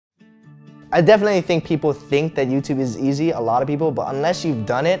I definitely think people think that YouTube is easy, a lot of people, but unless you've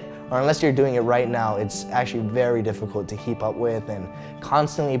done it, or unless you're doing it right now, it's actually very difficult to keep up with and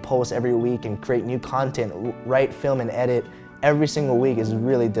constantly post every week and create new content, write, film, and edit every single week is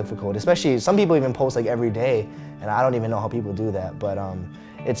really difficult. Especially, some people even post like every day, and I don't even know how people do that, but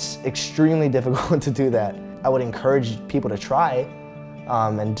it's extremely difficult to do that. I would encourage people to try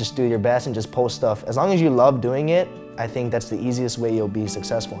and just do your best and just post stuff. As long as you love doing it, I think that's the easiest way you'll be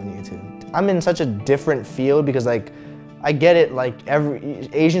successful on YouTube. I'm in such a different field because like, I get it, like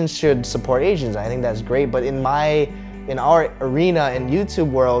Asians should support Asians. I think that's great, but in our arena in YouTube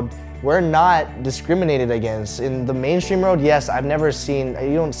world, we're not discriminated against. In the mainstream world, yes, I've never seen,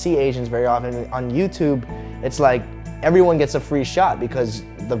 you don't see Asians very often. On YouTube, it's like everyone gets a free shot because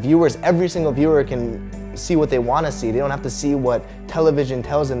the viewers, every single viewer can see what they want to see. They don't have to see what television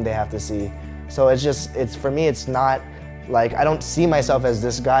tells them they have to see. So it's for me, it's not like, I don't see myself as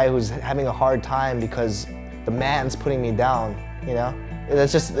this guy who's having a hard time because the man's putting me down, you know?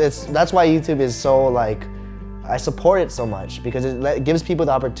 That's why YouTube is so like, I support it so much because it gives people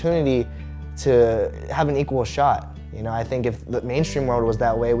the opportunity to have an equal shot. You know, I think if the mainstream world was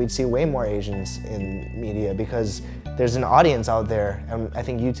that way, we'd see way more Asians in media because there's an audience out there, and I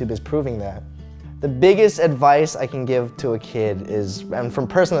think YouTube is proving that. The biggest advice I can give to a kid is, and from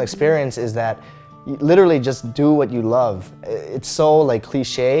personal experience, is that you literally just do what you love. It's so like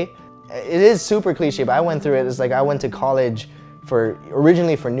cliche. It is super cliche, but I went through it. It's like I went to college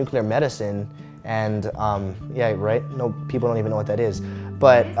originally for nuclear medicine, and yeah, right? No, people don't even know what that is.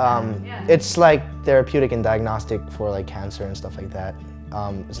 But it's like therapeutic and diagnostic for like cancer and stuff like that.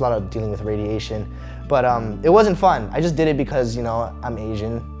 It's a lot of dealing with radiation, but it wasn't fun. I just did it because, you know, I'm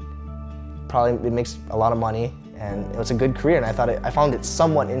Asian. Probably it makes a lot of money, and it was a good career, and I found it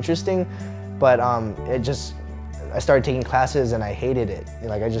somewhat interesting, but I started taking classes and I hated it.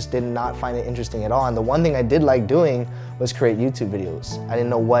 Like, I just did not find it interesting at all. And the one thing I did like doing was create YouTube videos. I didn't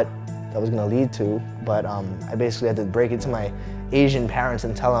know what that was gonna lead to, but I basically had to break it to my Asian parents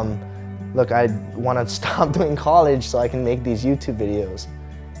and tell them, look, I wanna stop doing college so I can make these YouTube videos.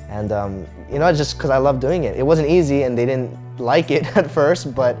 And you know, just because I love doing it. It wasn't easy and they didn't like it at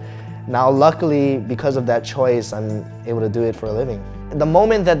first, but now luckily, because of that choice, I'm able to do it for a living. The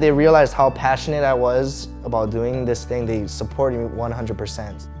moment that they realized how passionate I was about doing this thing, they supported me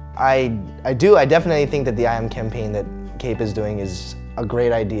 100%. I definitely think that the I Am campaign that CAPE is doing is a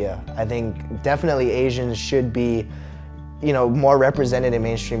great idea. I think definitely Asians should be, you know, more represented in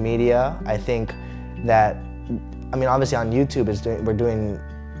mainstream media. I think that, I mean, obviously on YouTube we're doing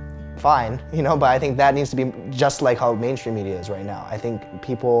fine, you know, but I think that needs to be just like how mainstream media is right now. I think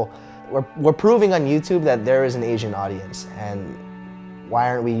we're proving on YouTube that there is an Asian audience, and why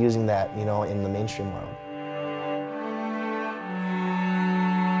aren't we using that, you know, in the mainstream world?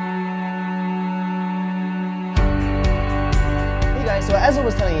 Hey guys, so as I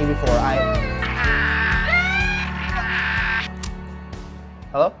was telling you before,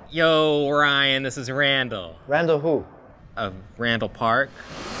 Hello? Yo, Ryan, this is Randall. Randall who? Of Randall Park.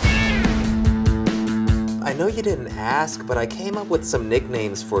 I know you didn't ask, but I came up with some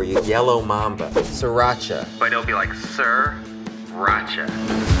nicknames for you. Yellow Mamba, Sriracha. But it'll be like Sriracha.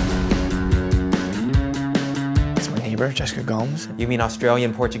 It's my neighbor, Jessica Gomes. You mean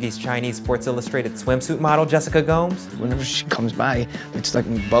Australian, Portuguese, Chinese, Sports Illustrated swimsuit model Jessica Gomes? Whenever she comes by, it's like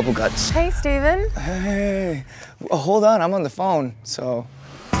bubble guts. Hey, Steven. Hey, well, hold on, I'm on the phone, so.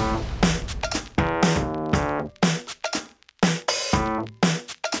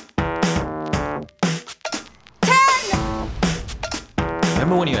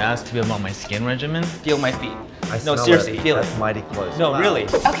 Remember when you asked me about my skin regimen? Feel my feet. No, seriously, feel it. That's mighty close. No, really.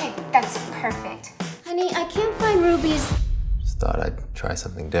 Okay, that's perfect. Honey, I can't find rubies. Just thought I'd try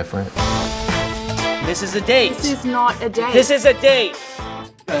something different. This is a date. This is not a date. This is a date.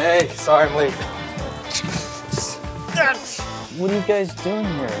 Hey, sorry I'm late. What are you guys doing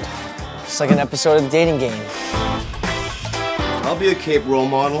here? It's like an episode of the dating game. I'll be a CAPE role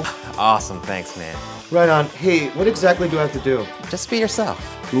model. Awesome, thanks, man. Right on. Hey, what exactly do I have to do? Just be yourself.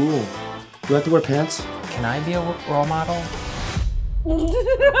 Cool. Do I have to wear pants? Can I be a role model?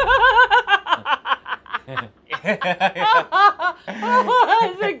 That's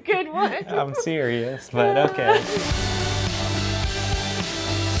a good one. I'm serious, but okay.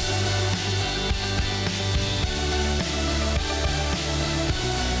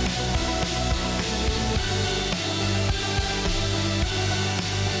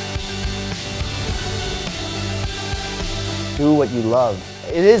 Do what you love.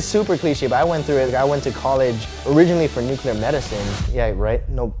 It is super cliche, but I went through it. I went to college originally for nuclear medicine. Yeah, right?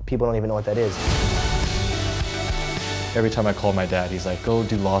 No, people don't even know what that is. Every time I call my dad, he's like, go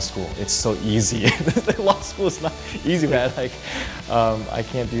do law school. It's so easy. Law school is not easy, man. Like, I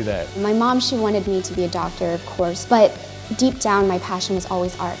can't do that. My mom, she wanted me to be a doctor, of course, but deep down, my passion was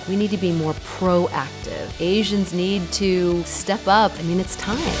always art. We need to be more proactive. Asians need to step up. I mean, it's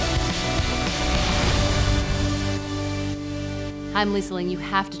time. Hi, I'm Lisa Ling. You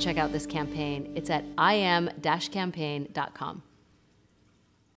have to check out this campaign. It's at im-campaign.com.